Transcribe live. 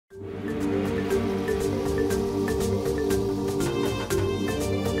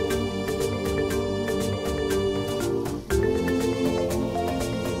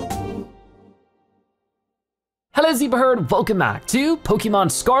What is Zebraheard? Welcome back to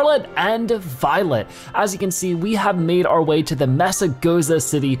Pokemon Scarlet and Violet. As you can see, we have made our way to the Mesagoza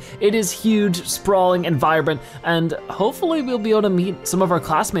city. It is huge, sprawling, and vibrant, and hopefully we'll be able to meet some of our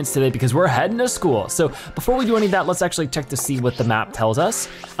classmates today because we're heading to school. So before we do any of that, let's actually check to see what the map tells us,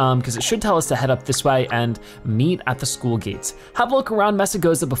 because it should tell us to head up this way and meet at the school gates. Have a look around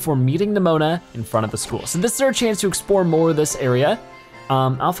Mesagoza before meeting Nemona in front of the school. So this is our chance to explore more of this area.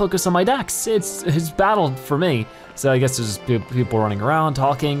 I'll focus on my Dex. It's battle for me. So I guess there's just people running around,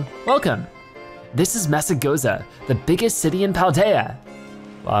 talking. Welcome. This is Mesagoza, the biggest city in Paldea.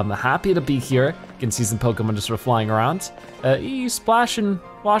 Well, I'm happy to be here. You can see some Pokemon just sort of flying around. You splash and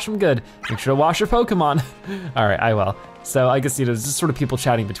wash them good. Make sure to wash your Pokemon. All right, I will. So I guess there's just sort of people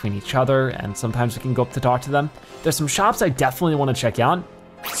chatting between each other, and sometimes we can go up to talk to them. There's some shops I definitely want to check out.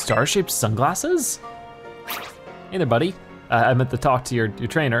 Star-shaped sunglasses? Hey there, buddy. I meant to talk to your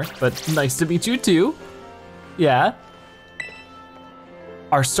trainer, but nice to meet you too. Yeah.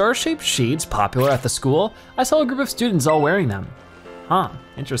 Are star-shaped shades popular at the school? I saw a group of students all wearing them. Huh,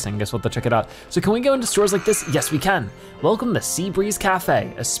 interesting, guess we'll have to check it out. So can we go into stores like this? Yes, we can. Welcome to Sea Breeze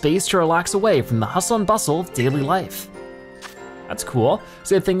Cafe, a space to relax away from the hustle and bustle of daily life. That's cool.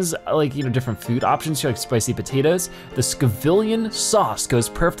 So we have things like, different food options here, like spicy potatoes. The Scavillion sauce goes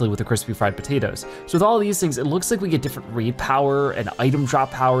perfectly with the crispy fried potatoes. So with all these things, it looks like we get different raid power and item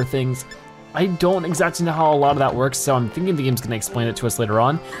drop power things. I don't exactly know how a lot of that works, so I'm thinking the game's gonna explain it to us later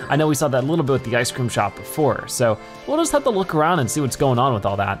on. I know we saw that a little bit with the ice cream shop before, so we'll just have to look around and see what's going on with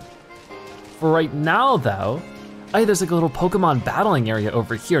all that. For right now though, there's like a little Pokemon battling area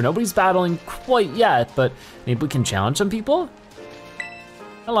over here. Nobody's battling quite yet, but maybe we can challenge some people?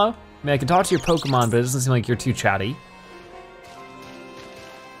 Hello. I mean, I can talk to your Pokemon, but it doesn't seem like you're too chatty.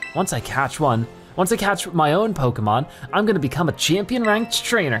 Once I catch my own Pokemon, I'm gonna become a champion ranked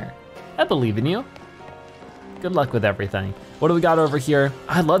trainer. I believe in you. Good luck with everything. What do we got over here?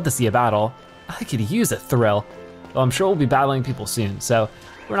 I'd love to see a battle. I could use a thrill. Well, I'm sure we'll be battling people soon, so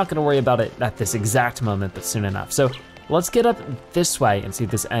we're not gonna worry about it at this exact moment, but soon enough. So let's get up this way and see if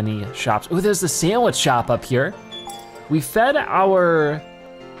there's any shops. Oh, there's the sandwich shop up here. We fed our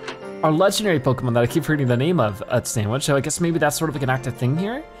legendary Pokemon that I keep forgetting the name of at sandwich, so I guess maybe that's sort of like an active thing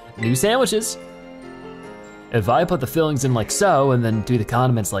here. New sandwiches. If I put the fillings in like so and then do the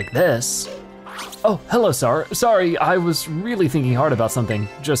condiments like this. Oh, hello, sir. Sorry, I was really thinking hard about something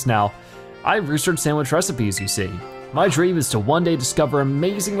just now. I researched sandwich recipes, you see. My dream is to one day discover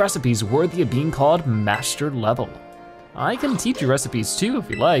amazing recipes worthy of being called master level. I can teach you recipes too if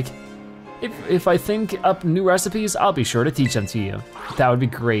you like. If I think up new recipes, I'll be sure to teach them to you. That would be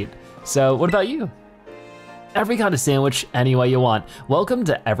great. So what about you? Every kind of sandwich, any way you want. Welcome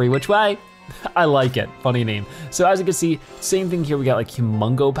to Every Which Way. I like it, funny name. So as you can see, same thing here, we got like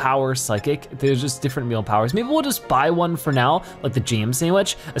Humongo Power, Psychic. There's just different meal powers. Maybe we'll just buy one for now, like the jam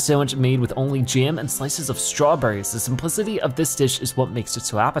sandwich, a sandwich made with only jam and slices of strawberries. The simplicity of this dish is what makes it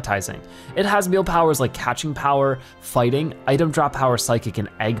so appetizing. It has meal powers like catching power, fighting, item drop power, psychic, and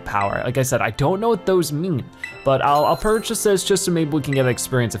egg power. Like I said, I don't know what those mean, but I'll purchase this just so maybe we can get an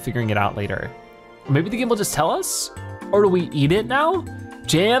experience of figuring it out later. Or maybe the game will just tell us? Or do we eat it now?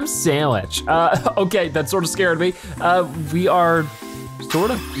 Jam sandwich. Okay, that sort of scared me. We are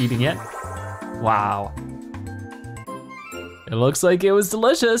sort of eating it. Wow. It looks like it was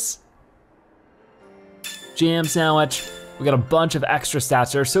delicious. Jam sandwich. We got a bunch of extra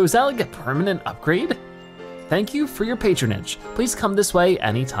stats there. So is that like a permanent upgrade? Thank you for your patronage. Please come this way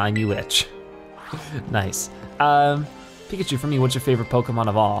anytime you itch. Nice. Pikachu, for me, what's your favorite Pokemon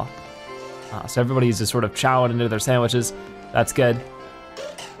of all? So everybody's just sort of chowing into their sandwiches. That's good.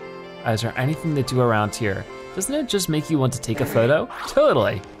 Is there anything they do around here? Doesn't it just make you want to take a photo?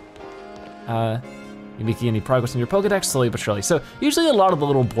 Totally. You making any progress in your Pokedex? Slowly but surely. So usually a lot of the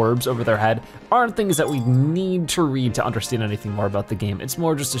little blurbs over their head aren't things that we need to read to understand anything more about the game. It's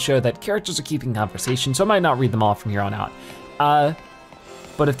more just to show that characters are keeping conversation, so I might not read them all from here on out.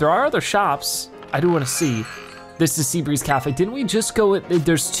 But if there are other shops, I do wanna see. This is Sea Breeze Cafe. Didn't we just go with,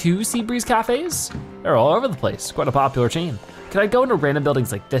 there's 2 Sea Breeze Cafes? They're all over the place, quite a popular chain. Can I go into random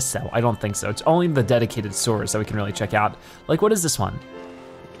buildings like this though? I don't think so. It's only the dedicated stores that we can really check out. Like, what is this one?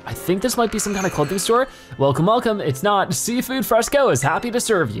 I think this might be some kind of clothing store. Welcome, welcome. It's not. Seafood Fresco is happy to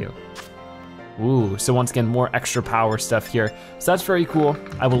serve you. Ooh, so once again, more extra power stuff here. So that's very cool.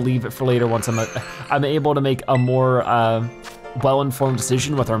 I will leave it for later once I'm able to make a more well-informed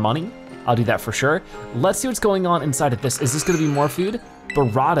decision with our money. I'll do that for sure. Let's see what's going on inside of this. Is this gonna be more food?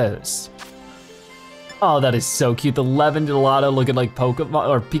 Baratos. Oh, that is so cute. The Levin Gelato looking like Pokemon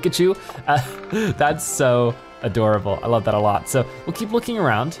or Pikachu. That's so adorable. I love that a lot. So we'll keep looking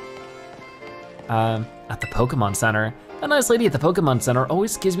around. I at the Pokemon Center. A nice lady at the Pokemon Center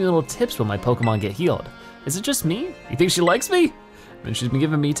always gives me little tips when my Pokemon get healed. Is it just me? You think she likes me? I mean, she's been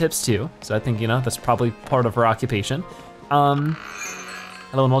giving me tips too, so I think, you know, that's probably part of her occupation. Hello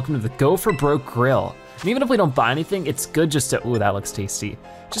and welcome to the Go for Broke Grill. And even if we don't buy anything, it's good just to, ooh, that looks tasty.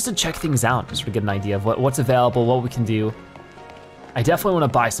 Just to check things out, just to get an idea of what's available, what we can do. I definitely wanna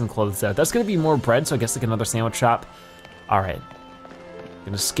buy some clothes though. That's gonna be more bread, so I guess like another sandwich shop. All right,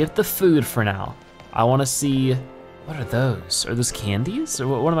 gonna skip the food for now. I wanna see, what are those? Are those candies?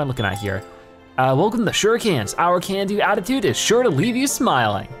 Or what am I looking at here? Welcome to the Shurikens. Our can-do attitude is sure to leave you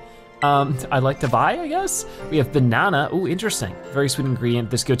smiling. I'd like to buy, I guess. We have banana, ooh, interesting. Very sweet ingredient.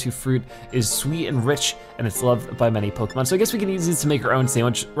 This go-to fruit is sweet and rich, and it's loved by many Pokemon. So I guess we can use these to make our own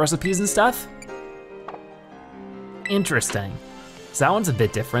sandwich recipes and stuff. Interesting. So that one's a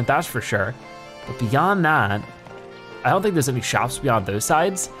bit different, that's for sure. But beyond that, I don't think there's any shops beyond those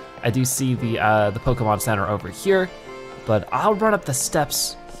sides. I do see the Pokemon Center over here, but I'll run up the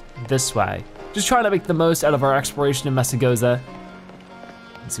steps this way. Just trying to make the most out of our exploration in Mesagoza.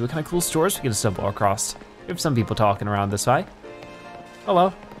 Let's see what kind of cool stores we can stumble across. We have some people talking around this way.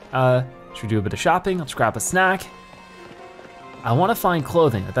 Hello. Should we do a bit of shopping? Let's grab a snack. I wanna find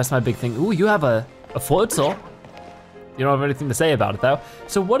clothing, that's my big thing. Ooh, you have a Floatzel. You don't have anything to say about it though.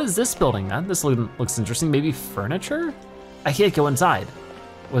 So what is this building then? This looks interesting, maybe furniture? I can't go inside.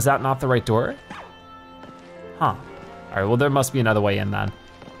 Was that not the right door? Huh. All right, well there must be another way in then.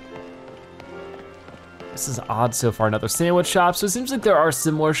 This is odd so far, another sandwich shop. So it seems like there are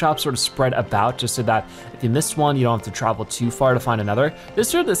similar shops sort of spread about just so that if you missed one, you don't have to travel too far to find another. The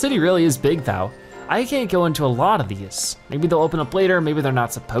city really is big though. I can't go into a lot of these. Maybe they'll open up later, maybe they're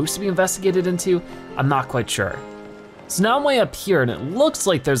not supposed to be investigated into. I'm not quite sure. So now I'm way up here and it looks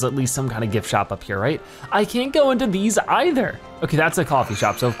like there's at least some kind of gift shop up here, right? I can't go into these either. Okay, that's a coffee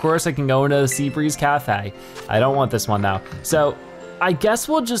shop. So of course I can go into the Seabreeze Cafe. I don't want this one though. So I guess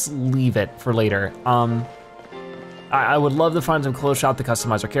we'll just leave it for later. I would love to find some clothes shop to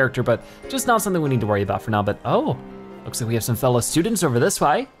customize our character, but just not something we need to worry about for now. But oh, looks like we have some fellow students over this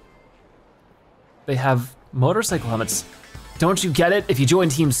way. They have motorcycle helmets. Don't you get it? If you join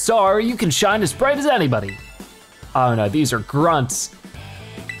Team Star, you can shine as bright as anybody. Oh no, these are grunts.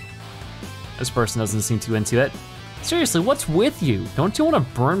 This person doesn't seem too into it. Seriously, what's with you? Don't you want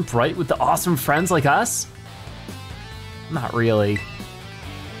to burn bright with the awesome friends like us? Not really.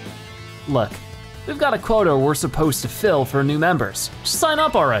 Look, we've got a quota we're supposed to fill for new members. Just sign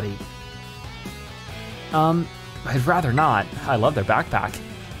up already. I'd rather not. I love their backpack.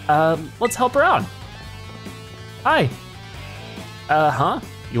 Let's help her out. Hi. Huh?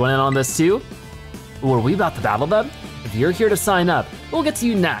 You want in on this too? Ooh, are we about to battle them? If you're here to sign up, we'll get to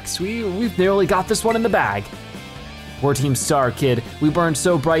you next. We've nearly got this one in the bag. We're Team Star, kid. We burn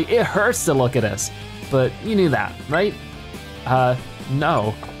so bright, it hurts to look at us. But you knew that, right?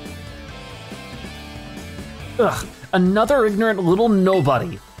 No. Ugh, another ignorant little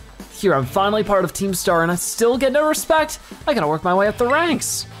nobody. Here, I'm finally part of Team Star and I still get no respect. I gotta work my way up the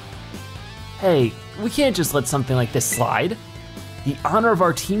ranks. Hey, we can't just let something like this slide. The honor of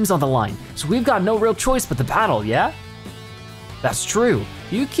our team's on the line, so we've got no real choice but to battle, yeah? That's true.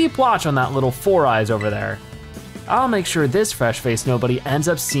 You keep watch on that little Four Eyes over there. I'll make sure this fresh-faced nobody ends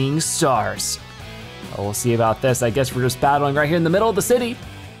up seeing stars. Well, we'll see about this. I guess we're just battling right here in the middle of the city.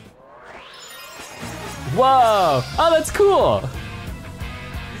 Whoa, oh, that's cool.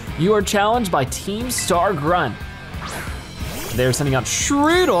 You are challenged by Team Star Grunt. They're sending out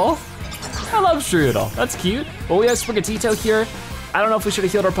Strudel. I love Strudel, that's cute. Well, we have Sprigatito here. I don't know if we should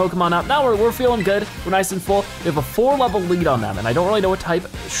have healed our Pokemon up. Now we're feeling good, we're nice and full. We have a 4-level lead on them, and I don't really know what type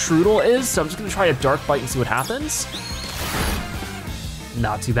Strudel is, so I'm just gonna try a Dark Bite and see what happens.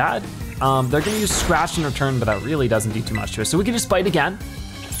 Not too bad. They're gonna use Scratch in return, but that really doesn't do too much to us. So we can just bite again.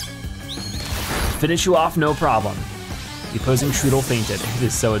 Finish you off, no problem. The opposing Strudel fainted. It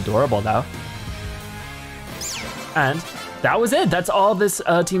is so adorable though. And that was it. That's all this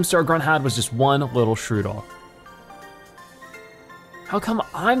Team Star Grunt had, was just one little Strudel. How come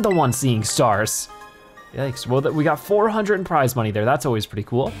I'm the one seeing stars? Yikes, well we got 400 in prize money there. That's always pretty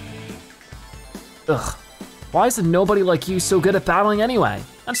cool. Ugh, why is nobody like you so good at battling anyway?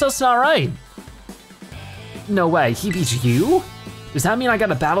 That's just not right. No way, he beat you? Does that mean I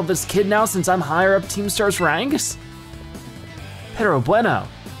gotta battle this kid now since I'm higher up Team Star's ranks? Pero bueno,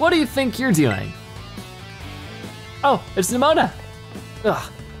 what do you think you're doing? Oh, it's Nimona.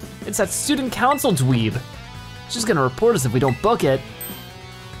 Ugh, it's that student council dweeb. She's gonna report us if we don't book it.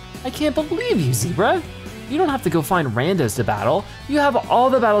 I can't believe you, Zebra. You don't have to go find randos to battle. You have all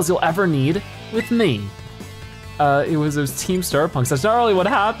the battles you'll ever need with me. It was those Team Star punks. That's not really what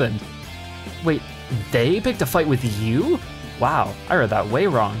happened. Wait, They picked a fight with you? Wow, I read that way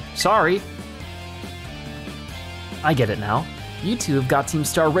wrong. Sorry. I get it now. You two have got Team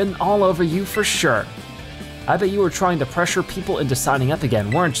Star written all over you for sure. I bet you were trying to pressure people into signing up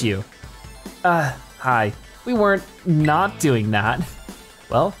again, weren't you? Hi. We weren't not doing that.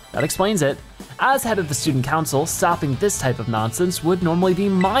 Well, that explains it. As head of the student council, stopping this type of nonsense would normally be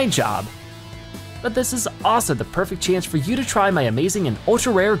my job. But this is also the perfect chance for you to try my amazing and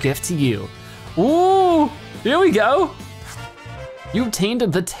ultra rare gift to you. Ooh, here we go. You obtained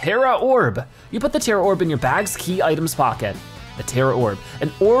the Terra Orb. You put the Terra Orb in your bag's key items pocket. The Terra Orb,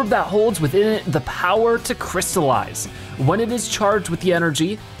 an orb that holds within it the power to crystallize. When it is charged with the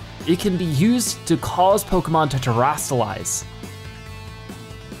energy, it can be used to cause Pokemon to terastallize.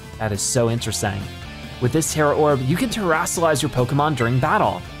 That is so interesting. With this Terra Orb, you can terastallize your Pokemon during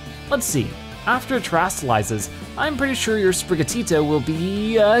battle. Let's see, after it terastallizes, I'm pretty sure your Sprigatito will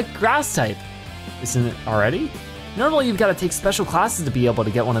be grass type. Isn't it already? Normally you've gotta take special classes to be able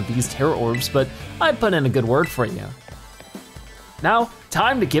to get one of these Terra Orbs, but I put in a good word for you. Now,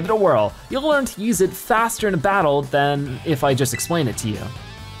 time to give it a whirl. You'll learn to use it faster in a battle than if I just explain it to you.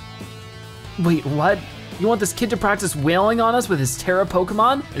 Wait, what? You want this kid to practice wailing on us with his Terra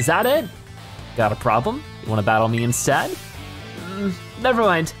Pokemon? Is that it? Got a problem? You wanna battle me instead? Never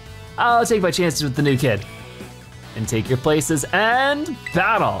mind. I'll take my chances with the new kid. And take your places and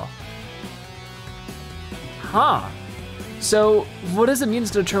battle. Huh. So, what does it mean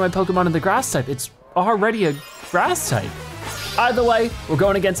to turn my Pokemon into grass type? It's already a grass type. Either way, we're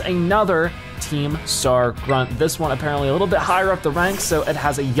going against another Team Star Grunt. This one apparently a little bit higher up the ranks, so it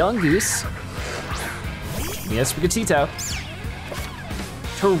has a young goose. Me a Sprigatito.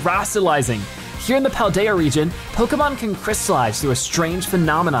 Terastallizing. Here in the Paldea region, Pokemon can crystallize through a strange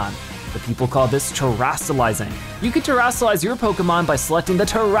phenomenon. The people call this terastallizing. You can terastallize your Pokemon by selecting the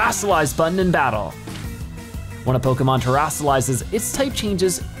Terastallize button in battle. When a Pokemon terastallizes, its type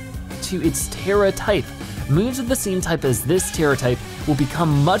changes to its Terra type. Moves of the same type as this Terra type will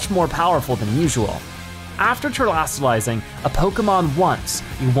become much more powerful than usual. After terastallizing a Pokemon once,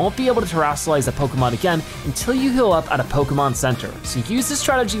 you won't be able to terastallize a Pokemon again until you heal up at a Pokemon Center. So use this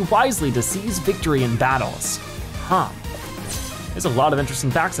strategy wisely to seize victory in battles. Huh. There's a lot of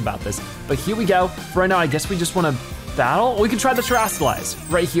interesting facts about this, but here we go. For right now, I guess we just wanna battle. We can try the terastallize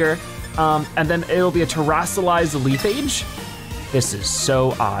right here, and then it'll be a terastallized Leaf Age. This is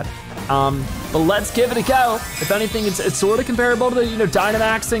so odd. But let's give it a go. If anything, it's sort of comparable to,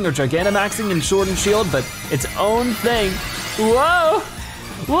 Dynamaxing or Gigantamaxing in Sword and Shield, but its own thing. Whoa,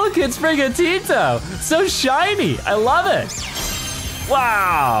 look, it's Sprigatito. So shiny, I love it.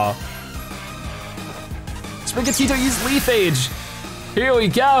 Wow. Sprigatito used Leaf Age. Here we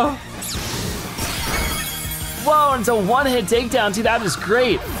go. Whoa, and it's a one-hit takedown too, that is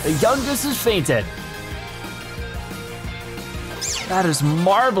great. The young goose is fainted. That is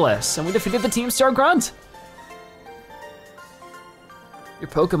marvelous, and we defeated the Team Star Grunt. Your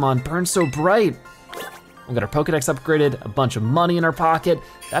Pokemon burns so bright. We got our Pokedex upgraded, a bunch of money in our pocket.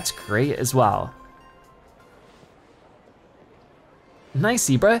 That's great as well. Nice,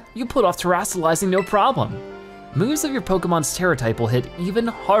 Zebra, you pulled off terastallizing no problem. Moves of your Pokemon's Terra type will hit even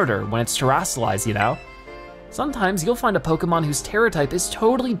harder when it's terastallized, Sometimes you'll find a Pokemon whose Terra type is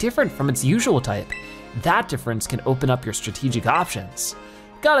totally different from its usual type. That difference can open up your strategic options.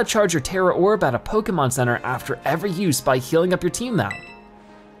 Gotta charge your Terra Orb at a Pokemon Center after every use by healing up your team now.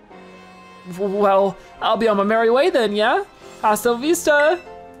 Well, I'll be on my merry way then, yeah? Hasta la vista.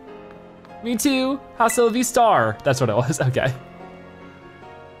 Me too, hasta la vista. That's what it was, okay.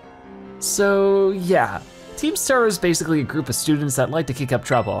 So yeah, Team Star is basically a group of students that like to kick up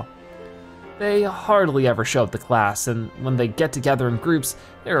trouble. They hardly ever show up to class, and when they get together in groups,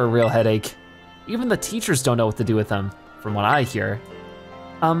 they're a real headache. Even the teachers don't know what to do with them, from what I hear.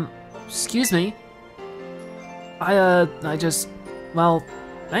 Excuse me. Well,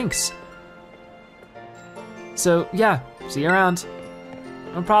 thanks. So yeah, see you around.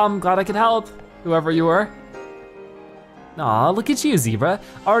 No problem, glad I could help, whoever you were. Aw, look at you, Zebra,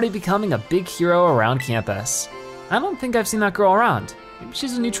 already becoming a big hero around campus. I don't think I've seen that girl around. Maybe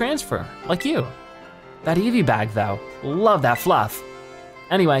she's a new transfer, like you. That Eevee bag though, love that fluff.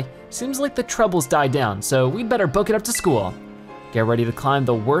 Anyway, seems like the troubles died down, so we'd better book it up to school. Get ready to climb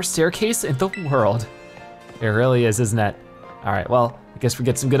the worst staircase in the world. It really is, isn't it? All right, well, I guess we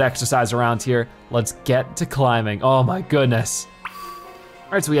get some good exercise around here. Let's get to climbing, oh my goodness.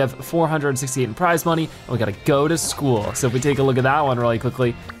 All right, so we have 468 in prize money, and we gotta go to school. So if we take a look at that one really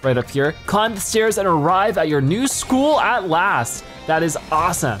quickly, right up here, climb the stairs and arrive at your new school at last. That is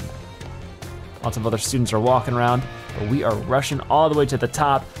awesome. Lots of other students are walking around. but we are rushing all the way to the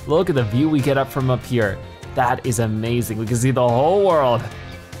top. Look at the view we get up from up here. That is amazing. We can see the whole world.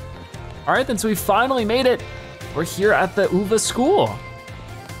 All right, then, so we finally made it. We're here at the UVA school.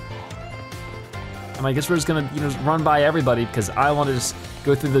 And I guess we're just gonna run by everybody because I want to just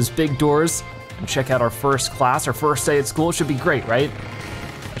go through those big doors and check out our first class, our first day at school. It should be great, right?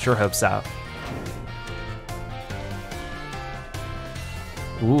 I sure hope so.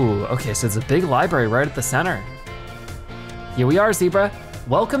 Ooh, okay, so it's a big library right at the center. Here we are, Zebra.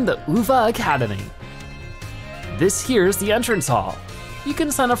 Welcome to UVA Academy. This here's the entrance hall. You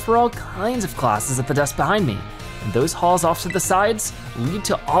can sign up for all kinds of classes at the desk behind me, and those halls off to the sides lead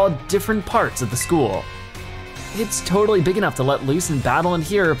to all different parts of the school. It's totally big enough to let loose and battle in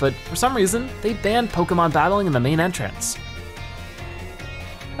here, but for some reason, they banned Pokemon battling in the main entrance.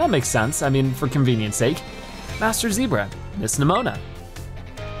 That makes sense, I mean, for convenience sake. Master Zebra, Miss Nimona.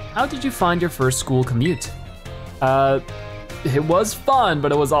 How did you find your first school commute? It was fun,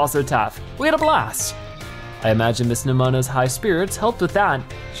 but it was also tough. We had a blast. I imagine Miss Nimona's high spirits helped with that.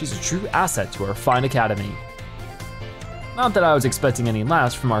 She's a true asset to our fine academy. Not that I was expecting any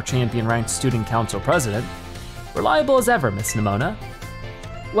less from our champion-ranked student council president. Reliable as ever, Miss Nimona.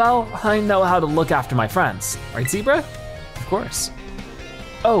 Well, I know how to look after my friends. Right, Zebra? Of course.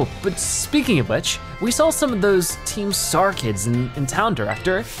 Oh, but speaking of which, we saw some of those Team Star kids in town,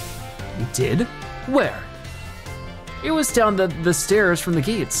 Director. You did? Where? It was down the stairs from the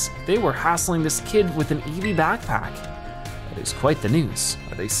gates. They were hassling this kid with an Eevee backpack. That is quite the news.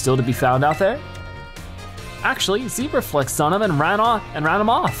 Are they still to be found out there? Actually, Zebra flexed on him and ran him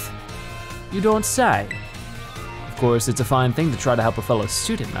off. You don't say. Of course, it's a fine thing to try to help a fellow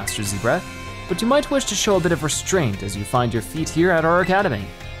student, Master Zebra, but you might wish to show a bit of restraint as you find your feet here at our academy.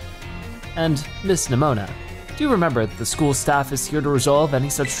 And Miss Nimona, do remember that the school staff is here to resolve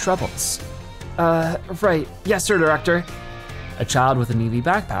any such troubles. Right, yes sir, Director. A child with an Eevee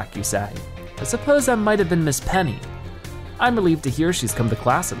backpack, you say? I suppose that might have been Miss Penny. I'm relieved to hear she's come to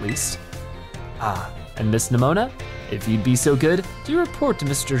class at least. Ah, and Miss Nimona, if you'd be so good, do report to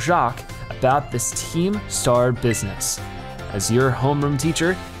Mr. Jacques about this Team Star business. As your homeroom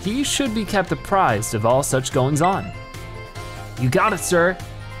teacher, he should be kept apprised of all such goings on. You got it, sir.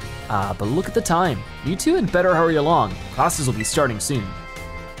 But look at the time. You two had better hurry along. Classes will be starting soon.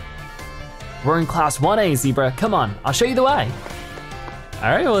 We're in class 1A, Zebra. Come on, I'll show you the way. All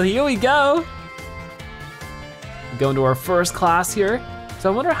right, well, here we go. Going to our first class here.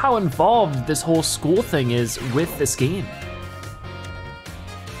 So I wonder how involved this whole school thing is with this game.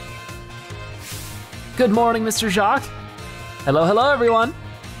 Good morning, Mr. Jacques. Hello, hello, everyone.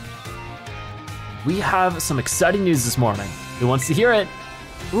 We have some exciting news this morning. Who wants to hear it?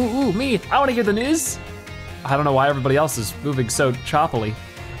 Ooh, me, I wanna hear the news. I don't know why everybody else is moving so choppily.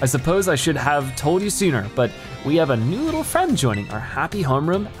 I suppose I should have told you sooner, but we have a new little friend joining our happy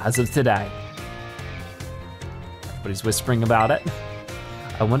homeroom as of today. Everybody's whispering about it.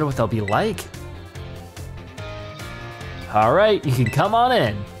 I wonder what they'll be like. All right, you can come on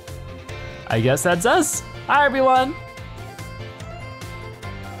in. I guess that's us. Hi, everyone.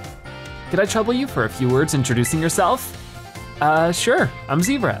 Could I trouble you for a few words introducing yourself? Sure, I'm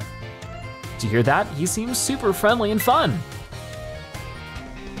Zebra. Did you hear that? He seems super friendly and fun.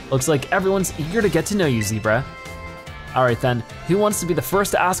 Looks like everyone's eager to get to know you, Zebra. All right then, who wants to be the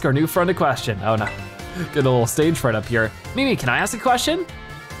first to ask our new friend a question? Oh no, get a little stage fright up here. Mimi, can I ask a question?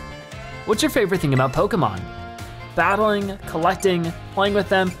 What's your favorite thing about Pokemon? Battling, collecting, playing with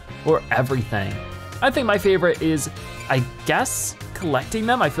them, or everything? I think my favorite is, I guess, collecting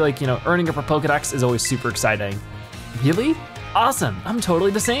them. I feel like, earning up a Pokedex is always super exciting. Really? Awesome, I'm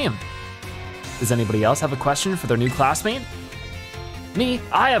totally the same. Does anybody else have a question for their new classmate? Me,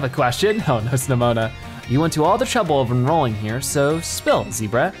 I have a question. Oh no, Nimona. You went to all the trouble of enrolling here, so spill,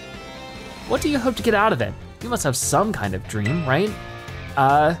 Zebra. What do you hope to get out of it? You must have some kind of dream, right?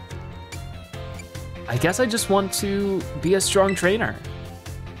 I guess I just want to be a strong trainer.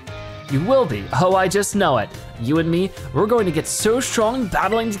 You will be, oh, I just know it. You and me, we're going to get so strong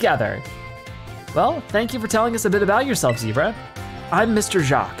battling together. Well, thank you for telling us a bit about yourself, Zebra. I'm Mr.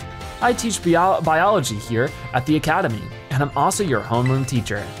 Jacques. I teach biology here at the academy, and I'm also your homeroom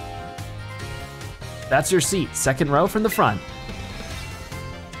teacher. That's your seat, second row from the front.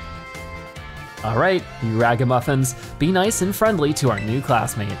 All right, you ragamuffins, be nice and friendly to our new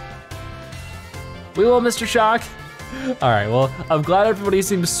classmate. We will, Mr. Jacques. All right, well, I'm glad everybody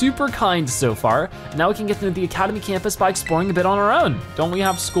seems super kind so far. Now we can get into the academy campus by exploring a bit on our own. Don't we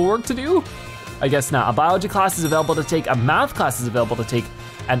have schoolwork to do? I guess not. A biology class is available to take, a math class is available to take,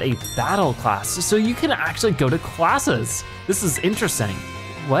 and a battle class. So you can actually go to classes. This is interesting.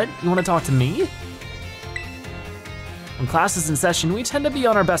 What, you wanna talk to me? When class is in session, we tend to be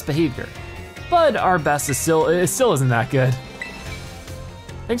on our best behavior, but our best is still isn't that good.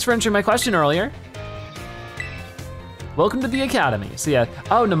 Thanks for answering my question earlier. Welcome to the academy. So yeah,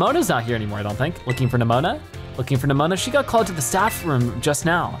 oh, Nemona's not here anymore, I don't think. Looking for Nemona? Looking for Nemona, she got called to the staff room just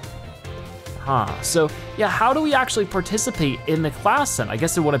now. So yeah, how do we actually participate in the class then? I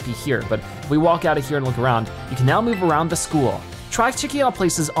guess it wouldn't be here, but if we walk out of here and look around, you can now move around the school. Try checking out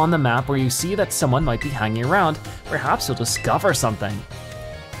places on the map where you see that someone might be hanging around. Perhaps you'll discover something.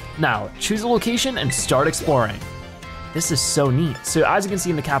 Now, choose a location and start exploring. This is so neat. So as you can see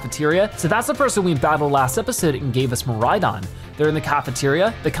in the cafeteria, so that's the person we battled last episode and gave us Miraidon. They're in the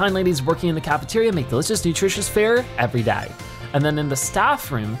cafeteria. The kind ladies working in the cafeteria make delicious, nutritious fare every day. And then in the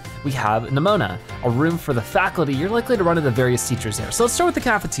staff room, we have Nemona, a room for the faculty. You're likely to run into various teachers there. So let's start with the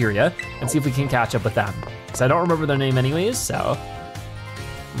cafeteria and see if we can catch up with them. Because I don't remember their name anyways, so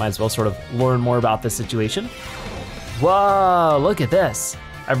might as well sort of learn more about this situation. Whoa, look at this.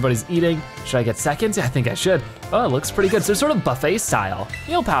 Everybody's eating. Should I get seconds? I think I should. Oh, it looks pretty good. So sort of buffet style,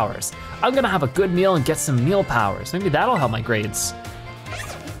 meal powers. I'm gonna have a good meal and get some meal powers. Maybe that'll help my grades.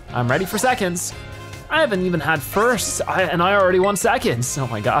 I'm ready for seconds. I haven't even had firsts, and I already won seconds. Oh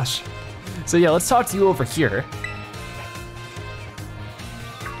my gosh. So yeah, let's talk to you over here.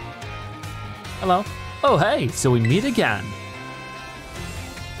 Hello. Oh, hey, so we meet again.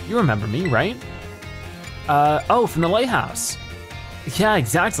 You remember me, right? Oh, from the lighthouse. Yeah,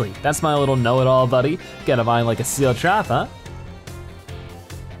 exactly. That's my little know-it-all buddy. Get a mind like a steel trap, huh?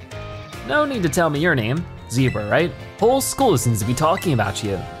 No need to tell me your name. Zebra, right? Whole school seems to be talking about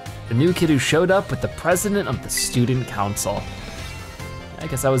you. The new kid who showed up with the president of the student council. I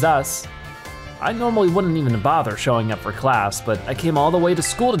guess that was us. I normally wouldn't even bother showing up for class, but I came all the way to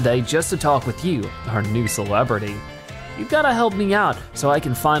school today just to talk with you, our new celebrity. You've gotta help me out so I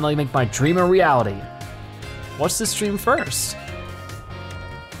can finally make my dream a reality. What's this dream first?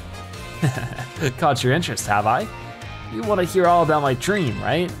 Caught your interest, have I? You wanna hear all about my dream,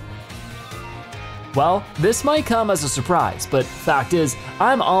 right? Well, this might come as a surprise, but fact is,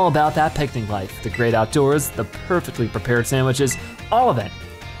 I'm all about that picnic life, the great outdoors, the perfectly prepared sandwiches, all of it.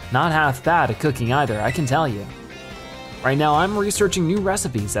 Not half bad at cooking either, I can tell you. Right now, I'm researching new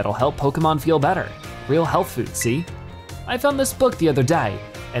recipes that'll help Pokemon feel better. Real health food, see? I found this book the other day,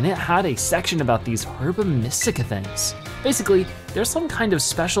 and it had a section about these herba mystica things. Basically, there's some kind of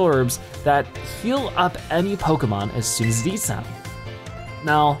special herbs that heal up any Pokemon as soon as it eats them.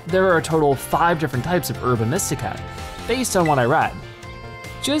 Now, there are a total of 5 different types of herba mystica, based on what I read.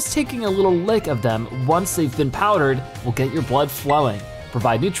 Just taking a little lick of them once they've been powdered will get your blood flowing,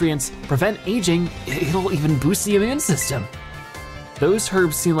 provide nutrients, prevent aging, it'll even boost the immune system. Those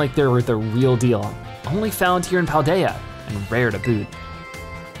herbs seem like they're the real deal, only found here in Paldea, and rare to boot.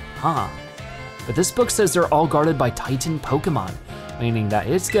 Huh, but this book says they're all guarded by Titan Pokemon, meaning that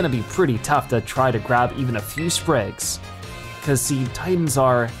it's gonna be pretty tough to try to grab even a few sprigs. Cause see, Titans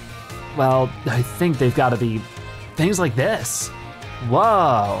are, well, I think they've gotta be things like this.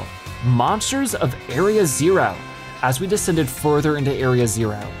 Whoa, monsters of Area 0. As we descended further into Area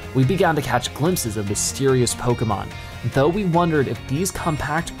 0, we began to catch glimpses of mysterious Pokemon, though we wondered if these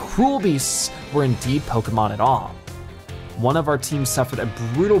compact, cruel beasts were indeed Pokemon at all. One of our team suffered a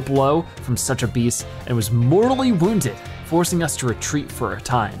brutal blow from such a beast and was mortally wounded, forcing us to retreat for a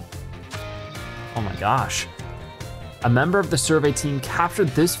time. Oh my gosh. A member of the survey team captured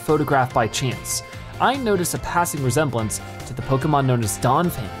this photograph by chance. I noticed a passing resemblance to the Pokemon known as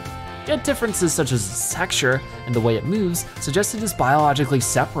Donphan, yet differences such as its texture and the way it moves suggest it is biologically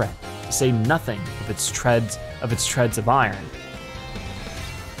separate, to say nothing of its treads of iron.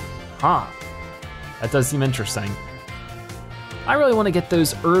 Huh, that does seem interesting. I really want to get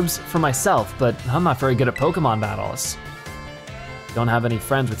those herbs for myself, but I'm not very good at Pokemon battles. Don't have any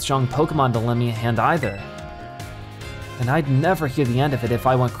friends with strong Pokemon to lend me a hand either. And I'd never hear the end of it if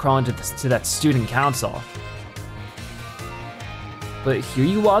I went crawling to that student council. But here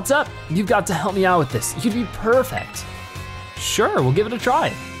you wad's up. You've got to help me out with this. You'd be perfect. Sure, we'll give it a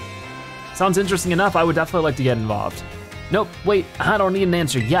try. Sounds interesting enough, I would definitely like to get involved. Nope, wait, I don't need an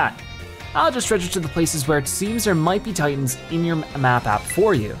answer yet. I'll just register the places where it seems there might be Titans in your map app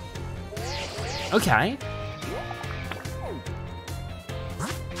for you. Okay.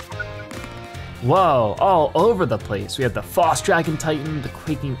 Whoa, all over the place. We have the Frost Dragon Titan, the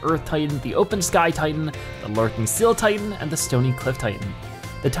Quaking Earth Titan, the Open Sky Titan, the Lurking Steel Titan, and the Stony Cliff Titan.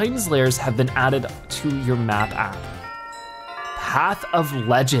 The Titan's lairs have been added to your map app. Path of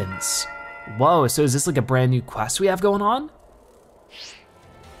Legends. Whoa, so is this like a brand new quest we have going on?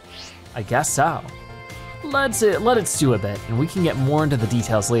 I guess so. Let it stew a bit, and we can get more into the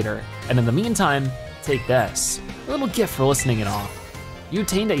details later. And in the meantime, take this. little gift for listening and all. You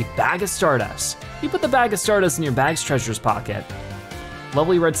obtained a bag of Stardust. You put the bag of Stardust in your bag's treasures pocket.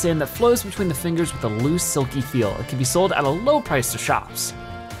 Lovely red sand that flows between the fingers with a loose, silky feel. It can be sold at a low price to shops.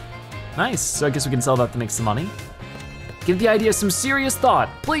 Nice, so I guess we can sell that to make some money. Give the idea some serious thought,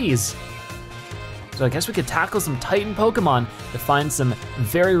 please. So I guess we could tackle some Titan Pokemon to find some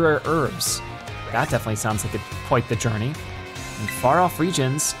very rare herbs. That definitely sounds like quite the journey. In far off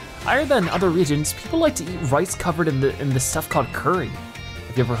regions, higher than other regions, people like to eat rice covered in this stuff called curry.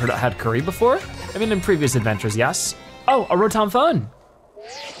 Have you ever had curry before? I mean, in previous adventures, yes. Oh, a Rotom phone.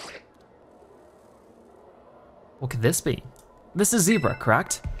 What could this be? This is Zebra,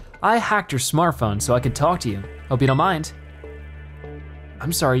 correct? I hacked your smartphone so I could talk to you. Hope you don't mind.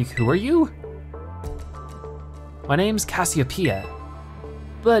 I'm sorry, who are you? My name's Cassiopeia.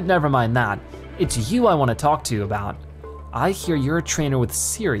 But never mind that. It's you I want to talk to about. I hear you're a trainer with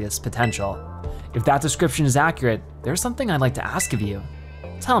serious potential. If that description is accurate, there's something I'd like to ask of you.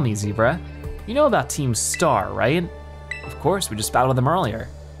 Tell me, Zebra, you know about Team Star, right? Of course, we just battled them earlier.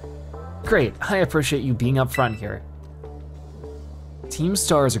 Great, I appreciate you being upfront here. Team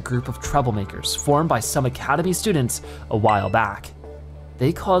Star is a group of troublemakers formed by some academy students a while back.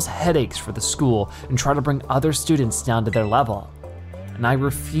 They cause headaches for the school and try to bring other students down to their level. And I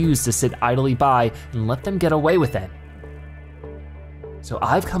refuse to sit idly by and let them get away with it. So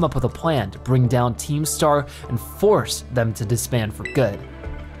I've come up with a plan to bring down Team Star and force them to disband for good.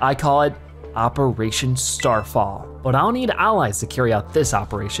 I call it Operation Starfall. But I'll need allies to carry out this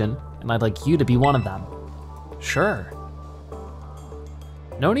operation, and I'd like you to be one of them. Sure.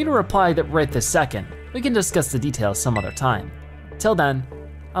 No need to reply that right this second. We can discuss the details some other time. Till then,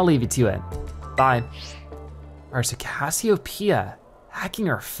 I'll leave you to it. Bye. Alright, so Cassiopeia hacking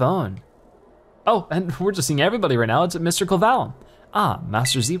her phone. Oh, and we're just seeing everybody right now. It's Mr. Clavallum. Ah,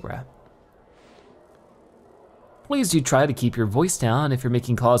 Master Zebra. Please do try to keep your voice down if you're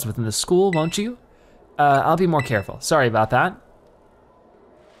making calls within the school, won't you? I'll be more careful. Sorry about that.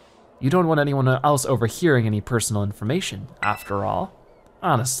 You don't want anyone else overhearing any personal information, after all.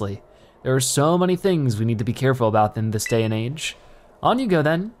 Honestly, there are so many things we need to be careful about in this day and age. On you go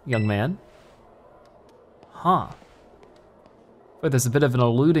then, young man. Huh. But there's a bit of an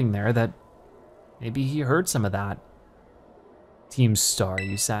alluding there that maybe he heard some of that. Team Star,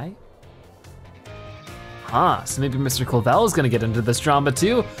 you say? Huh, so maybe Mr. Clavell is gonna get into this drama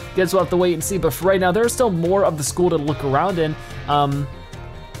too. Guess we'll have to wait and see, but for right now, there's still more of the school to look around in.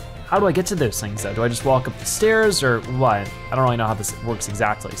 How do I get to those things though? Do I just walk up the stairs or what? I don't really know how this works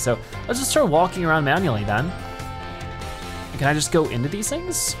exactly. So let's just start walking around manually then. Can I just go into these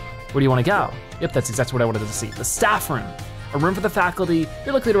things? Where do you wanna go? Yep, that's exactly what I wanted to see. The staff room. A room for the faculty.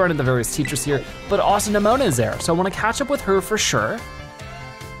 You're likely to run into the various teachers here, but also Nimona is there, so I wanna catch up with her for sure.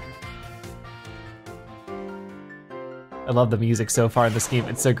 I love the music so far in this game,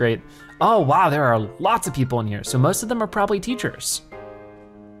 it's so great. Oh wow, there are lots of people in here, so most of them are probably teachers.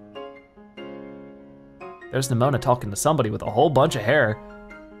 There's Nimona talking to somebody with a whole bunch of hair.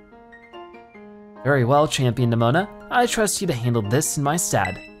 Very well, Champion Nimona. I trust you to handle this in my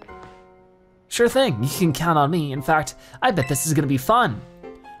stead. Sure thing, you can count on me. In fact, I bet this is gonna be fun.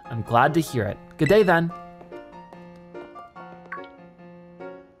 I'm glad to hear it. Good day then.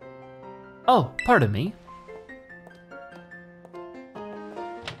 Oh, pardon me.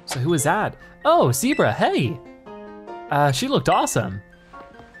 So who is that? Oh, Zebra, hey. She looked awesome.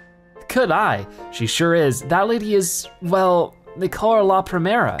 Good eye, she sure is. That lady is, well, they call her La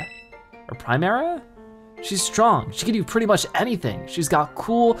Primera. Or Primera? She's strong, she can do pretty much anything. She's got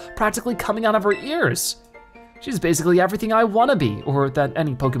cool practically coming out of her ears. She's basically everything I wanna be, or that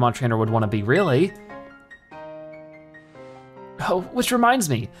any Pokemon trainer would wanna be, really. Oh, which reminds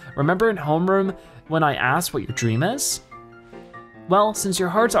me, remember in homeroom when I asked what your dream is? Well, since your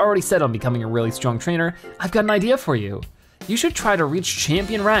heart's already set on becoming a really strong trainer, I've got an idea for you. You should try to reach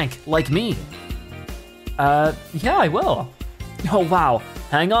champion rank, like me. Yeah, I will. Oh wow,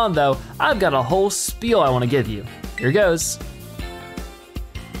 hang on though, I've got a whole spiel I wanna give you. Here goes.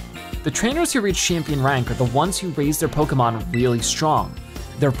 The trainers who reach champion rank are the ones who raise their Pokemon really strong.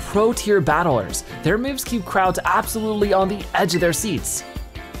 They're pro-tier battlers. Their moves keep crowds absolutely on the edge of their seats.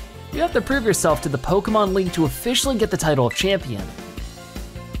 You have to prove yourself to the Pokemon League to officially get the title of champion.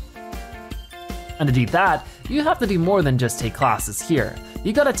 And to do that, you have to do more than just take classes here.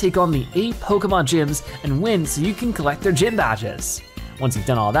 You gotta take on the 8 Pokemon gyms and win so you can collect their gym badges. Once you've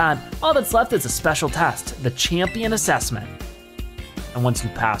done all that, all that's left is a special test, the Champion Assessment. And once you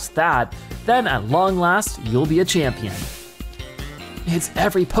pass that, then at long last, you'll be a champion. It's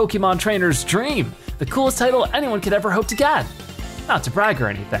every Pokemon trainer's dream, the coolest title anyone could ever hope to get. Not to brag or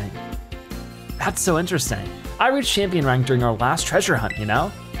anything. That's so interesting. I reached champion rank during our last treasure hunt, you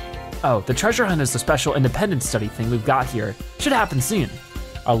know? Oh, the treasure hunt is the special independent study thing we've got here. Should happen soon.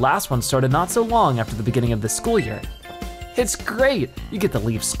 Our last one started not so long after the beginning of the school year. It's great, you get to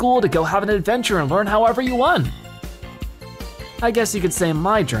leave school to go have an adventure and learn however you want. I guess you could say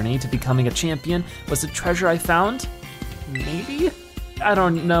my journey to becoming a champion was the treasure I found? Maybe? I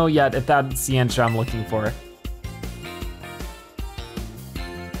don't know yet if that's the answer I'm looking for.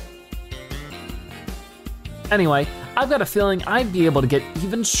 Anyway, I've got a feeling I'd be able to get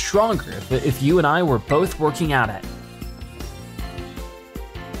even stronger if you and I were both working at it.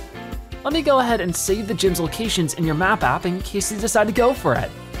 Let me go ahead and save the gym's locations in your map app in case you decide to go for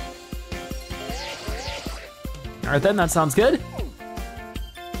it. All right then, that sounds good.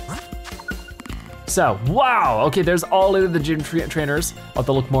 So, wow, okay, there's all of the gym trainers. I'll have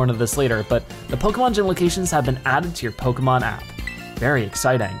to look more into this later, but the Pokemon gym locations have been added to your Pokemon app. Very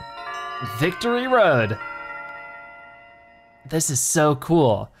exciting. Victory Road. This is so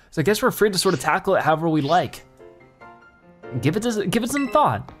cool. So I guess we're free to sort of tackle it however we like. Give it some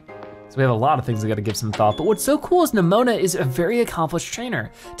thought. So we have a lot of things we gotta give some thought, but what's so cool is Nemona is a very accomplished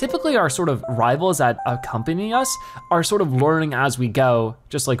trainer. Typically our sort of rivals that accompany us are sort of learning as we go,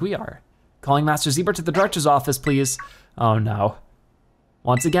 just like we are. Calling Master Zebra to the director's office, please. Oh no.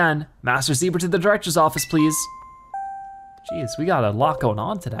 Once again, Master Zebra to the director's office, please. Jeez, we got a lot going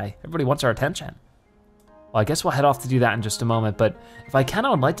on today. Everybody wants our attention. Well, I guess we'll head off to do that in just a moment, but if I can,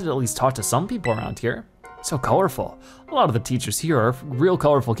 I would like to at least talk to some people around here. So colorful. A lot of the teachers here are real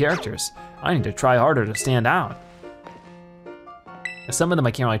colorful characters. I need to try harder to stand out. Some of them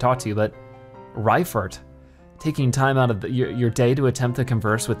I can't really talk to, but Ryford, taking time out of your day to attempt to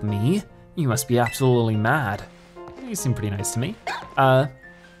converse with me? You must be absolutely mad. You seem pretty nice to me. So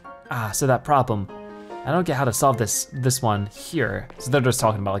that problem. I don't get how to solve this one here. So they're just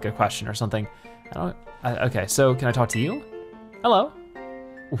talking about like a question or something. Okay, so can I talk to you? Hello.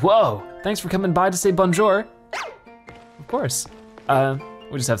 Whoa, thanks for coming by to say bonjour. Of course.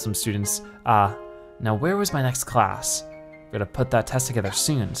 We just have some students. Now where was my next class? I'm gonna put that test together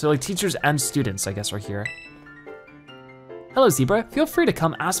soon. So like teachers and students, I guess, are here. Hello, Zebra. Feel free to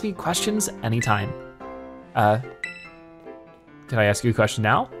come ask me questions anytime. Can I ask you a question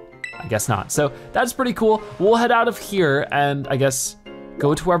now? I guess not. So that's pretty cool. We'll head out of here and I guess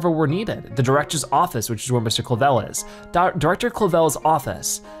go to wherever we're needed. The director's office, which is where Mr. Clavel is. Director Clavel's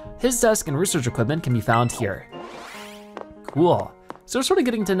office. His desk and research equipment can be found here. Cool. So we're sort of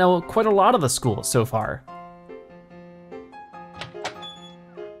getting to know quite a lot of the school so far.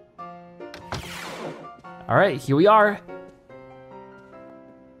 All right, here we are.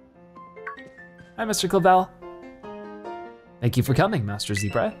 Hi, Mr. Clavel. Thank you for coming, Master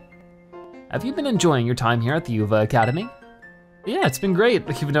Zebra. Have you been enjoying your time here at the Uva Academy? Yeah, it's been great,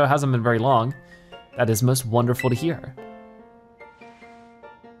 even though it hasn't been very long. That is most wonderful to hear.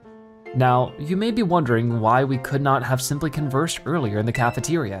 Now, you may be wondering why we could not have simply conversed earlier in the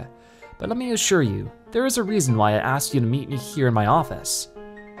cafeteria, but let me assure you, there is a reason why I asked you to meet me here in my office.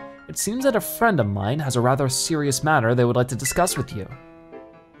 It seems that a friend of mine has a rather serious matter they would like to discuss with you.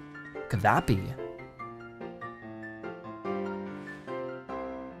 Could that be?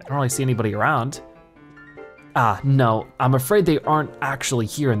 I don't really see anybody around. No, I'm afraid they aren't actually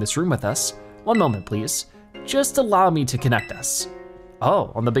here in this room with us. One moment, please. Just allow me to connect us.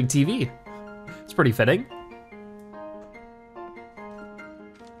 Oh, on the big TV. It's pretty fitting.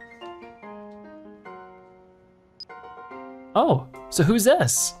 Oh, so who's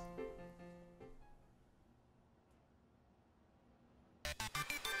this?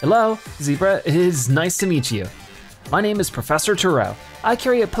 Hello, Zebra, it is nice to meet you. My name is Professor Turo. I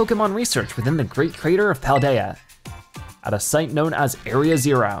carry out Pokemon research within the Great Crater of Paldea, at a site known as Area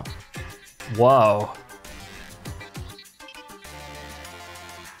Zero. Whoa.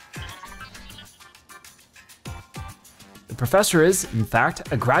 The professor is, in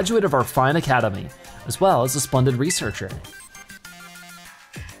fact, a graduate of our fine academy, as well as a splendid researcher.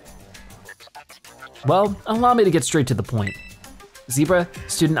 Well, allow me to get straight to the point. Zebra,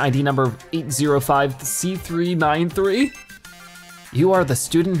 student ID number 805C393. You are the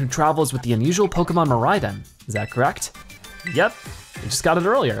student who travels with the unusual Pokemon Miraidon, is that correct? Yep, you just got it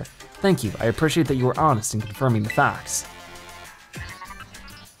earlier. Thank you, I appreciate that you were honest in confirming the facts.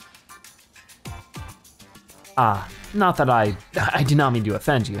 Not that I do not mean to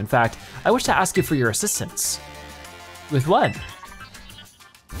offend you. In fact, I wish to ask you for your assistance. With what?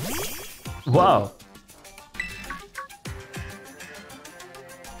 Whoa.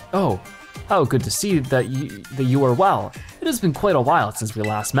 Oh, good to see that you are well. It has been quite a while since we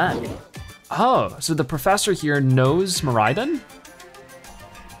last met. Oh, so the professor here knows Miraidon?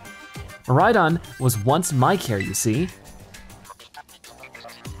 Miraidon was once my care, you see.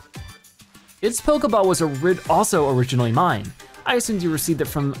 Its Pokeball was also originally mine. I assumed you received it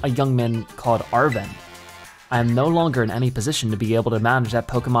from a young man called Arvin. I am no longer in any position to be able to manage that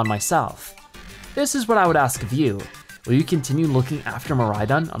Pokemon myself. This is what I would ask of you. Will you continue looking after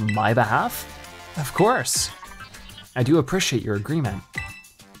Miraidon on my behalf? Of course. I do appreciate your agreement.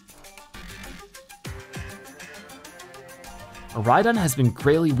 Miraidon has been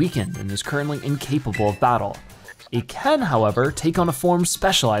greatly weakened and is currently incapable of battle. It can, however, take on a form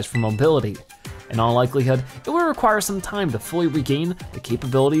specialized for mobility. In all likelihood, it will require some time to fully regain the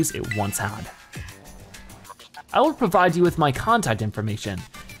capabilities it once had. I will provide you with my contact information.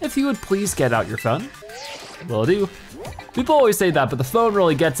 If you would please get out your phone. Will do. People always say that, but the phone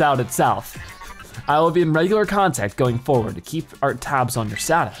really gets out itself. I will be in regular contact going forward to keep our tabs on your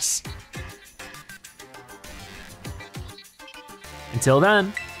status. Until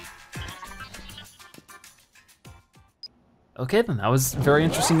then. Okay then, that was very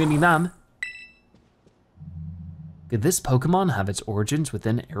interesting meeting them. Could this Pokemon have its origins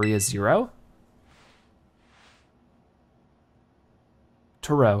within Area 0?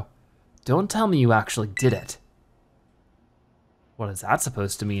 Turo, don't tell me you actually did it. What is that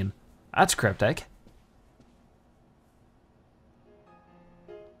supposed to mean? That's cryptic.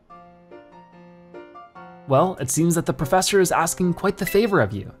 Well, it seems that the professor is asking quite the favor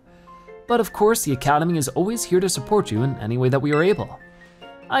of you. But of course, the Academy is always here to support you in any way that we are able.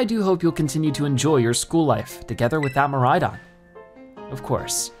 I do hope you'll continue to enjoy your school life together with that Miraidon. Of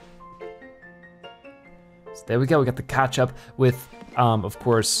course. So there we go, we got the catch up with, of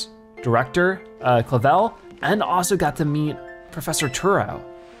course, Director Clavel, and also got to meet Professor Turo.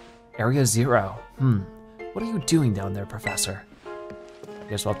 Area 0, what are you doing down there, Professor? I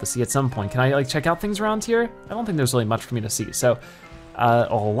guess we'll have to see at some point. Can I like check out things around here? I don't think there's really much for me to see. So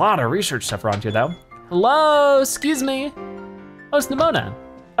a lot of research stuff around here though. Hello, excuse me. Oh, it's Nimona.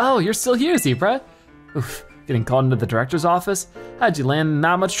 Oh, you're still here, Zebra. Oof, getting called into the director's office? How'd you land in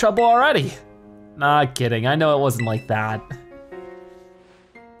that much trouble already? Not kidding, I know it wasn't like that.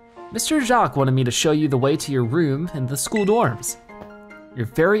 Mr. Jacques wanted me to show you the way to your room in the school dorms. Your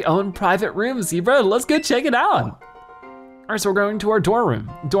very own private room, Zebra. Let's go check it out. All right, so we're going to our dorm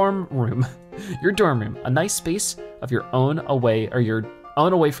room, your dorm room, a nice space of your own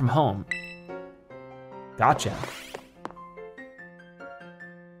away from home. Gotcha.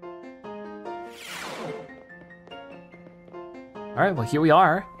 All right, well, here we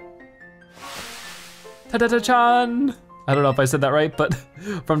are. Ta-da-da-chan! I don't know if I said that right, but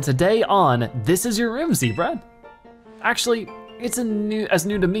from today on, this is your room, Zebra. Actually, it's as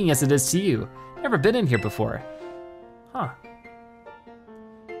new to me as it is to you. Never been in here before. Huh.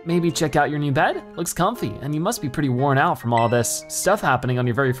 Maybe check out your new bed? Looks comfy, and you must be pretty worn out from all this stuff happening on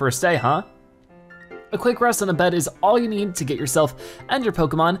your very first day, huh? A quick rest on a bed is all you need to get yourself and your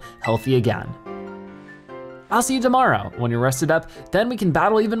Pokemon healthy again. I'll see you tomorrow. When you're rested up, then we can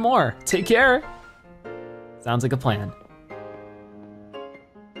battle even more. Take care. Sounds like a plan.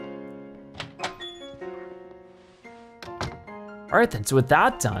 All right then, so with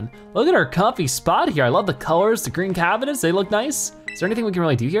that done, look at our comfy spot here. I love the colors, the green cabinets, they look nice. Is there anything we can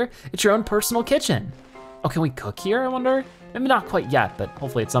really do here? It's your own personal kitchen. Oh, can we cook here, I wonder? Maybe not quite yet, but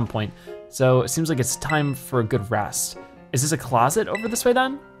hopefully at some point. So it seems like it's time for a good rest. Is this a closet over this way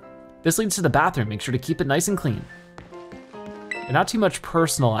then? This leads to the bathroom, make sure to keep it nice and clean. And not too much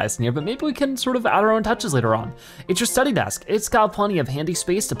personalized in here, but maybe we can sort of add our own touches later on. It's your study desk. It's got plenty of handy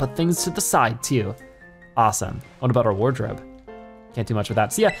space to put things to the side too. Awesome. What about our wardrobe? Can't do much with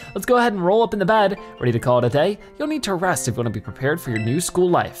that. So yeah, let's go ahead and roll up in the bed, ready to call it a day. You'll need to rest if you want to be prepared for your new school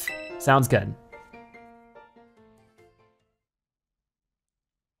life. Sounds good.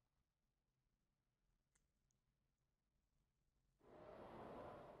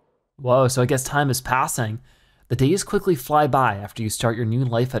 Whoa, so I guess time is passing. The days quickly fly by after you start your new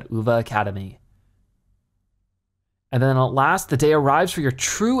life at Uva Academy. And then at last, the day arrives for your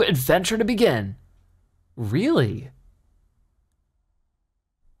true adventure to begin. Really?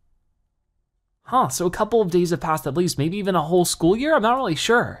 Huh, so a couple of days have passed at least, maybe even a whole school year? I'm not really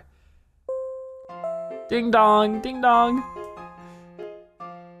sure. Ding dong, ding dong.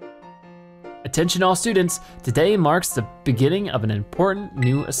 Attention all students, today marks the beginning of an important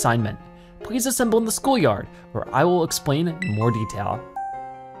new assignment. Please assemble in the schoolyard, where I will explain in more detail.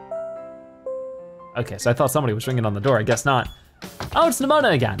 Okay, so I thought somebody was ringing on the door, I guess not. Oh, it's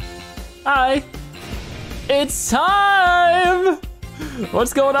Nimona again. Hi. It's time!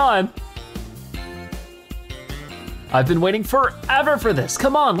 What's going on? I've been waiting forever for this.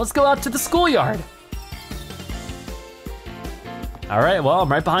 Come on, let's go out to the schoolyard. All right, well,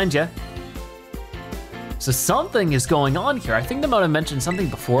 I'm right behind you. So something is going on here. I think the Mona mentioned something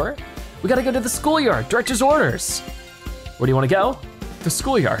before. We gotta go to the schoolyard, director's orders. Where do you wanna go? The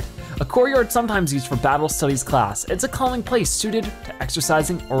schoolyard. A courtyard sometimes used for battle studies class. It's a calming place suited to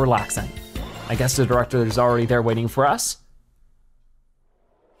exercising or relaxing. I guess the director is already there waiting for us.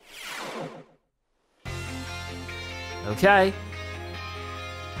 Okay.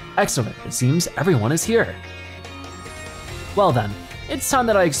 Excellent, it seems everyone is here. Well then, it's time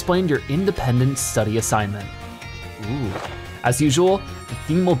that I explained your independent study assignment. Ooh. As usual, the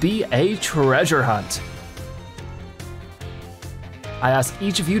theme will be a treasure hunt. I ask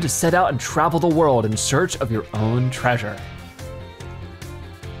each of you to set out and travel the world in search of your own treasure.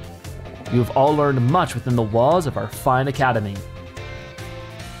 You have all learned much within the walls of our fine academy.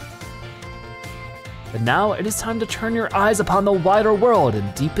 But now it is time to turn your eyes upon the wider world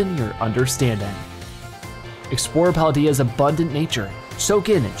and deepen your understanding. Explore Paldea's abundant nature, soak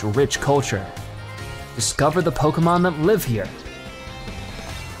in its rich culture. Discover the Pokemon that live here.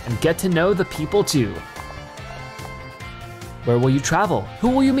 And get to know the people too. Where will you travel? Who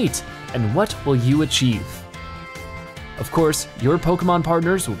will you meet? And what will you achieve? Of course, your Pokemon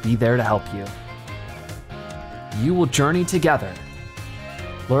partners will be there to help you. You will journey together,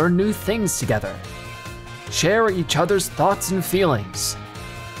 learn new things together, share each other's thoughts and feelings,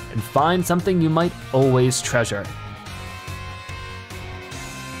 and find something you might always treasure.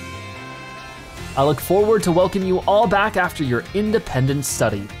 I look forward to welcoming you all back after your independent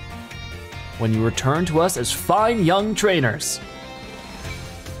study, when you return to us as fine young trainers.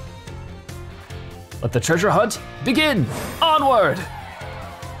 Let the treasure hunt begin! Onward!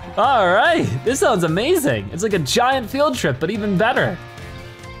 All right, this sounds amazing. It's like a giant field trip, but even better.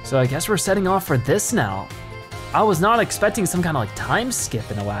 So I guess we're setting off for this now. I was not expecting some kind of like time skip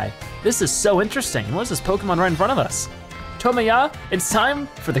in a way. This is so interesting. What is this Pokemon right in front of us? Tomoya, it's time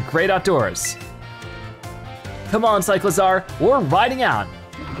for the great outdoors. Come on, Cyclizar, we're riding out.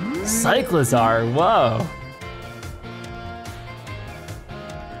 Cyclizar, whoa.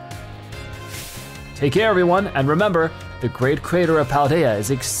 Take care, everyone, and remember, the Great Crater of Paldea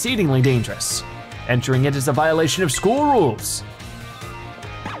is exceedingly dangerous. Entering it is a violation of school rules.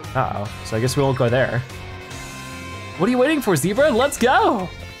 Uh-oh, so I guess we won't go there. What are you waiting for, Zebra? Let's go.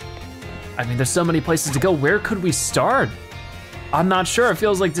 I mean, there's so many places to go. Where could we start? I'm not sure. It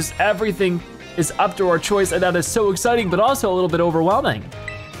feels like just everything is up to our choice, and that is so exciting, but also a little bit overwhelming.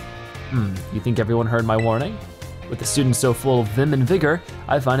 You think everyone heard my warning? With the students so full of vim and vigor,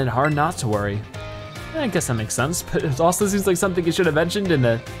 I find it hard not to worry. I guess that makes sense, but it also seems like something you should have mentioned in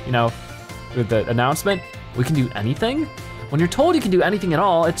the, with the announcement. We can do anything? When you're told you can do anything at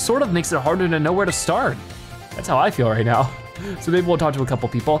all, it sort of makes it harder to know where to start. That's how I feel right now. So maybe we'll talk to a couple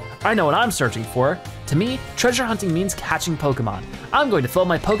people. I know what I'm searching for. To me, treasure hunting means catching Pokemon. I'm going to fill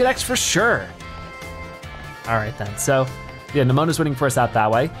my Pokedex for sure. All right then, so yeah, Nemona's waiting for us out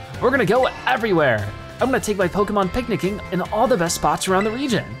that way. We're gonna go everywhere. I'm gonna take my Pokemon picnicking in all the best spots around the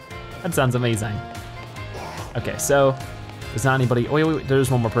region. That sounds amazing. Okay, so there's not anybody, wait,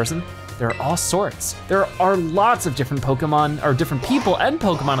 there's one more person. There are all sorts. There are lots of different Pokemon, or different people and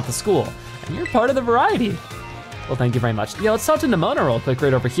Pokemon at the school, and you're part of the variety. Well, thank you very much. Yeah, let's talk to Nemona real quick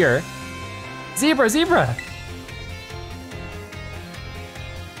right over here. Zebra!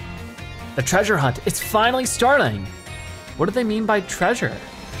 The treasure hunt, it's finally starting. What do they mean by treasure?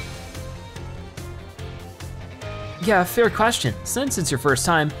 Yeah, fair question. Since it's your first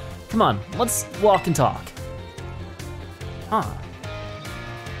time, come on, let's walk and talk. Huh.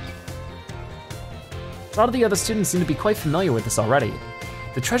 A lot of the other students seem to be quite familiar with this already.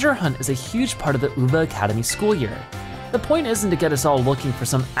 The treasure hunt is a huge part of the UVA Academy school year. The point isn't to get us all looking for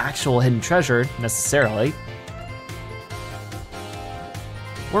some actual hidden treasure, necessarily.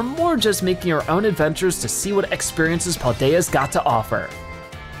 We're more just making our own adventures to see what experiences Paldea's got to offer.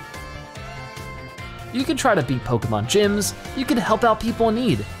 You can try to beat Pokemon gyms, you can help out people in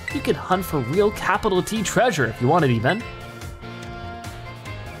need, you can hunt for real capital T treasure if you want it even.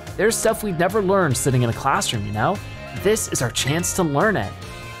 There's stuff we'd never learned sitting in a classroom, you know? This is our chance to learn it.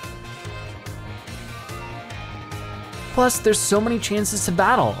 Plus, there's so many chances to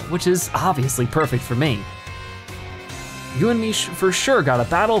battle, which is obviously perfect for me. You and me for sure got a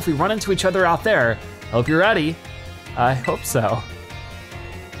battle if we run into each other out there. Hope you're ready. I hope so.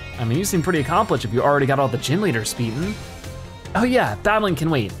 I mean, you seem pretty accomplished if you already got all the gym leaders beaten. Oh yeah, battling can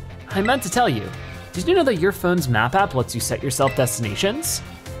wait. I meant to tell you, did you know that your phone's map app lets you set yourself destinations?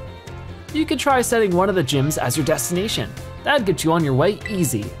 You could try setting one of the gyms as your destination. That'd get you on your way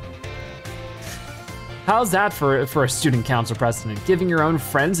easy. How's that for a student council president? Giving your own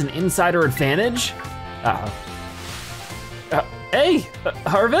friends an insider advantage? Uh-oh. Hey,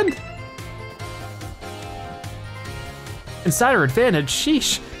 Harvin? Insider advantage,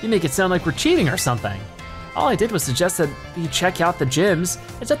 sheesh. You make it sound like we're cheating or something. All I did was suggest that he check out the gyms.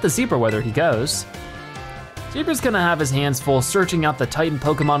 It's up to Zebra whether he goes. Zebra's gonna have his hands full searching out the Titan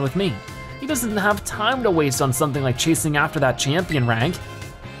Pokemon with me. He doesn't have time to waste on something like chasing after that champion rank.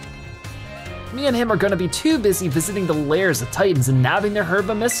 Me and him are gonna be too busy visiting the lairs of Titans and nabbing their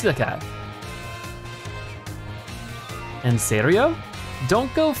Herba Mystica. En serio?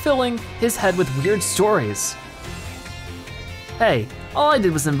 Don't go filling his head with weird stories. Hey, all I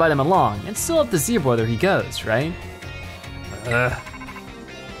did was invite him along, and still up to Zebra whether he goes, right?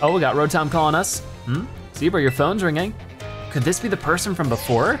 Oh, we got Rotom calling us. Zebra, your phone's ringing. Could this be the person from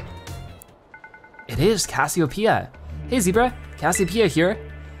before? It is Cassiopeia. Hey Zebra, Cassiopeia here.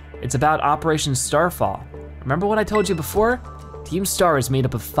 It's about Operation Starfall. Remember what I told you before? Team Star is made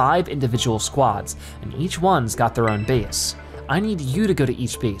up of 5 individual squads, and each one's got their own base. I need you to go to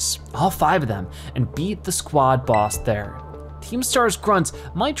each base, all 5 of them, and beat the squad boss there. Team Star's grunts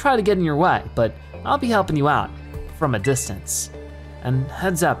might try to get in your way, but I'll be helping you out from a distance. And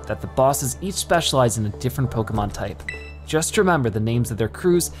heads up that the bosses each specialize in a different Pokemon type. Just remember the names of their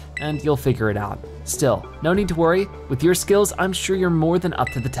crews and you'll figure it out. Still, no need to worry. With your skills, I'm sure you're more than up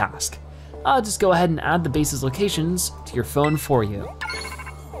to the task. I'll just go ahead and add the base's locations to your phone for you.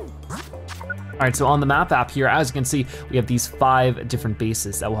 All right, so on the map app here, as you can see, we have these 5 different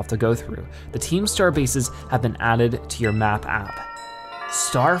bases that we'll have to go through. The Team Star bases have been added to your map app.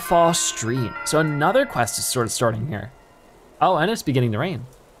 Starfall Street. So another quest is sort of starting here. Oh, and it's beginning to rain.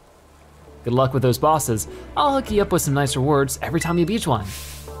 Good luck with those bosses. I'll hook you up with some nice rewards every time you beat one.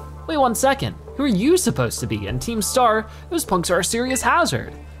 Wait 1 second, who are you supposed to be? And Team Star, those punks are a serious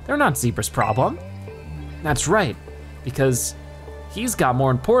hazard. They're not Zebra's problem. That's right, because he's got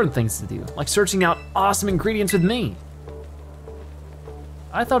more important things to do, like searching out awesome ingredients with me.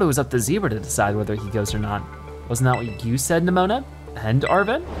 I thought it was up to Zebra to decide whether he goes or not. Wasn't that what you said, Nimona and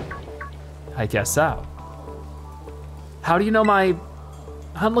Arvin? I guess so. How do you know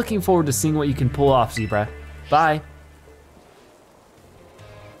I'm looking forward to seeing what you can pull off, Zebra. Bye.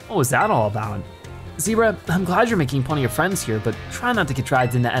 What was that all about? Zebra, I'm glad you're making plenty of friends here, but try not to get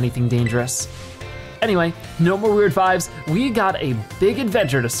dragged into anything dangerous. Anyway, no more weird vibes. We got a big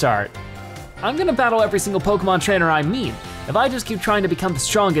adventure to start. I'm gonna battle every single Pokemon trainer I meet. If I just keep trying to become the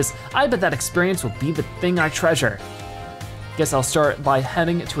strongest, I bet that experience will be the thing I treasure. Guess I'll start by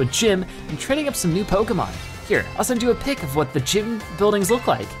heading to a gym and training up some new Pokemon. Here, I'll send you a pic of what the gym buildings look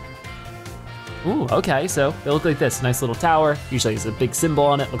like. Ooh, okay, so they look like this, nice little tower. Usually there's a big symbol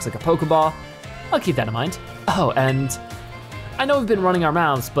on it, looks like a Pokeball. I'll keep that in mind. Oh, and I know we've been running our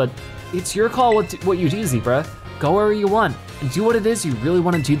mouths, but it's your call what you do, Zebra. Go wherever you want and do what it is you really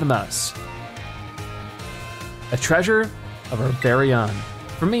want to do the most. A treasure of our very own.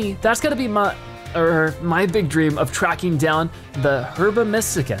 For me, that's gonna be my big dream of tracking down the Herba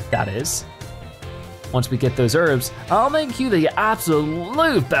Mystica, that is. Once we get those herbs, I'll make you the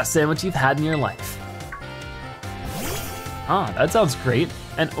absolute best sandwich you've had in your life. Ah, that sounds great.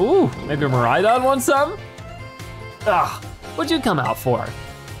 And ooh, maybe Miraidon wants some? Ugh, what'd you come out for?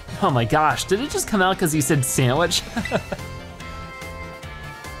 Oh my gosh, did it just come out because you said sandwich?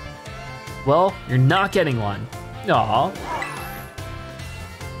 Well, you're not getting one. Aw.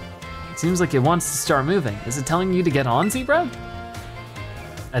 It seems like it wants to start moving. Is it telling you to get on, Zebra?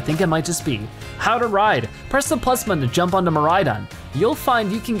 I think it might just be. How to ride. Press the plus button to jump onto Miraidon. You'll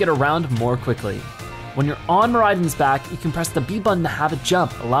find you can get around more quickly. When you're on Miraidon's back, you can press the B button to have it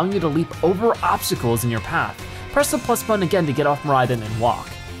jump, allowing you to leap over obstacles in your path. Press the plus button again to get off Miraidon and walk.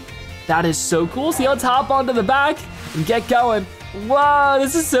 That is so cool. See, let's hop onto the back and get going. Wow,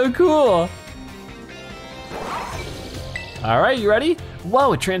 this is so cool. All right, you ready?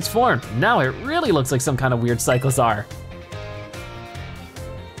 Whoa, it transformed. Now it really looks like some kind of weird Cyclizar.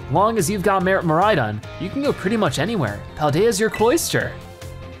 Long as you've got Miraidon, you can go pretty much anywhere. Paldea's your cloister.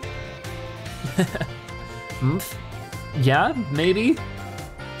 Yeah, maybe.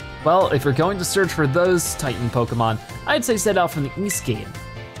 Well, if you're going to search for those Titan Pokemon, I'd say set out from the East Gate.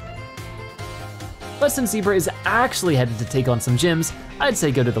 But since Zebra is actually headed to take on some gyms, I'd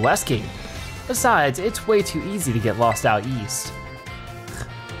say go to the West Gate. Besides, it's way too easy to get lost out east.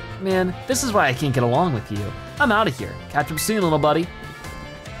 Man, this is why I can't get along with you. I'm out of here. Catch up soon, little buddy.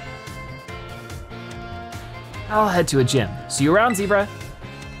 I'll head to a gym. See you around, Zebra.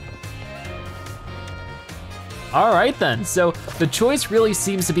 All right then, so the choice really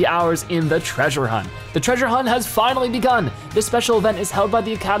seems to be ours in the treasure hunt. The treasure hunt has finally begun. This special event is held by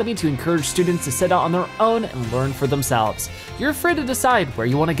the Academy to encourage students to set out on their own and learn for themselves. You're free to decide where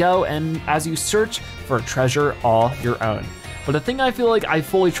you want to go and as you search for a treasure all your own. But But the thing I feel like I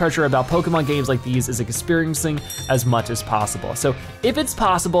fully treasure about Pokemon games like these is experiencing as much as possible. So if it's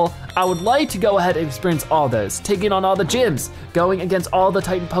possible, I would like to go ahead and experience all those, taking on all the gyms, going against all the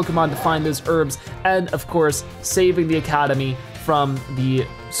Titan Pokemon to find those herbs, and of course, saving the Academy from the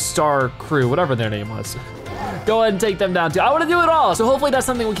Star Crew, whatever their name was. Go ahead and take them down too. I wanna do it all. So hopefully that's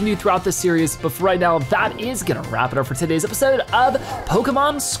something we can do throughout this series. But for right now, that is gonna wrap it up for today's episode of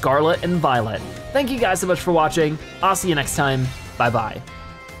Pokemon Scarlet and Violet. Thank you guys so much for watching. I'll see you next time. Bye-bye.